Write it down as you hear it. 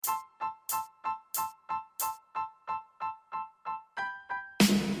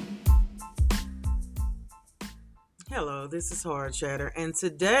Hello, this is Hard Chatter, and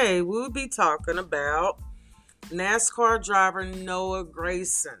today we'll be talking about Nascar driver Noah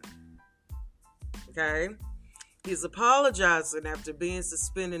Grayson. Okay? He's apologizing after being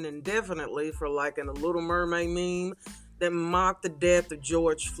suspended indefinitely for liking a Little Mermaid meme that mocked the death of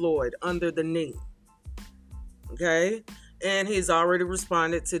George Floyd under the knee. Okay? And he's already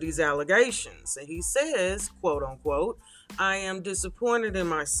responded to these allegations. And he says, quote unquote, "I am disappointed in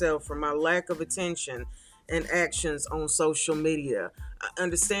myself for my lack of attention and actions on social media. I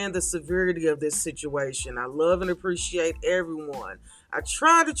understand the severity of this situation. I love and appreciate everyone. I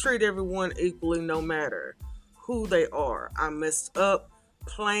try to treat everyone equally no matter who they are. I messed up,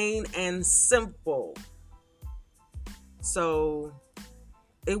 plain and simple." So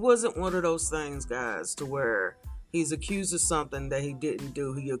it wasn't one of those things, guys, to where he's accused of something that he didn't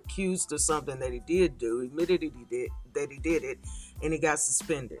do. He accused of something that he did do. He admitted that he did it, and he got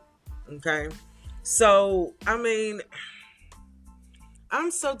suspended. Okay? So, I'm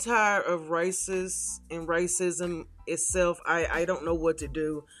so tired of racism itself. I don't know what to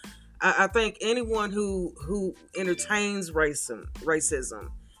do. I think anyone who entertains racism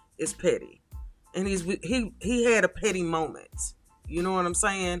is petty. And he had a petty moment. You know what I'm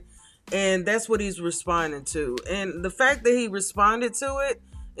saying? And that's what he's responding to. And the fact that he responded to it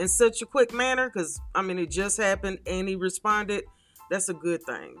in such a quick manner, because, it just happened and he responded, that's a good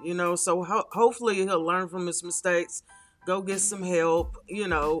thing, So hopefully he'll learn from his mistakes, go get some help,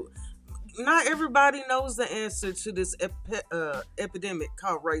 Not everybody knows the answer to this epidemic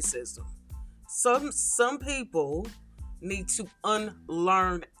called racism. Some people need to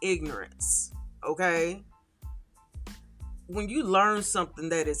unlearn ignorance, okay? When you learn something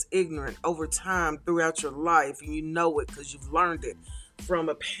that is ignorant over time throughout your life, and you know it because you've learned it from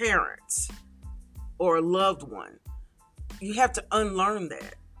a parent or a loved one, you have to unlearn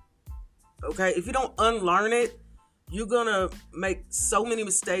that. Okay? If you don't unlearn it, you're going to make so many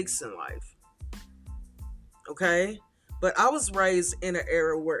mistakes in life. Okay? But I was raised in an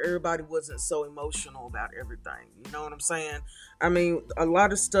era where everybody wasn't so emotional about everything. You know what I'm saying? A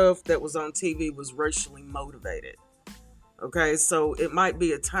lot of stuff that was on TV was racially motivated. Okay? So it might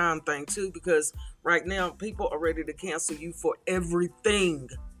be a time thing too, because right now people are ready to cancel you for everything.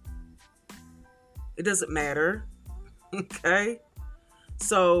 It doesn't matter. Okay,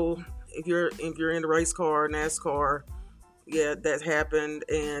 so if you're in a race car, NASCAR, yeah, that happened,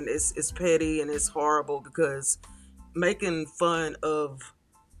 and it's petty and it's horrible because making fun of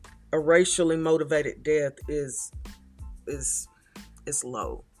a racially motivated death is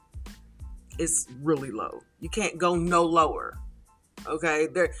low. It's really low. You can't go no lower. Okay,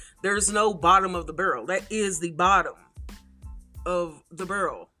 there's no bottom of the barrel. That is the bottom of the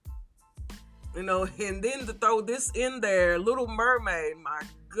barrel. And then to throw this in there, Little Mermaid, my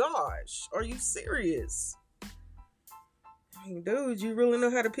gosh, are you serious? Dude, you really know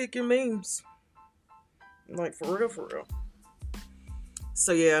how to pick your memes. Like, for real.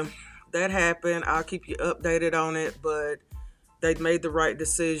 So, yeah, that happened. I'll keep you updated on it, but they made the right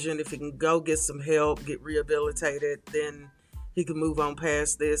decision. If he can go get some help, get rehabilitated, then he can move on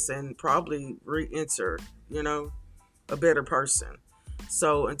past this and probably re-enter, a better person.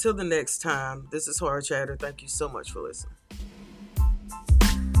 So until the next time, this is Hard Chatter. Thank you so much for listening.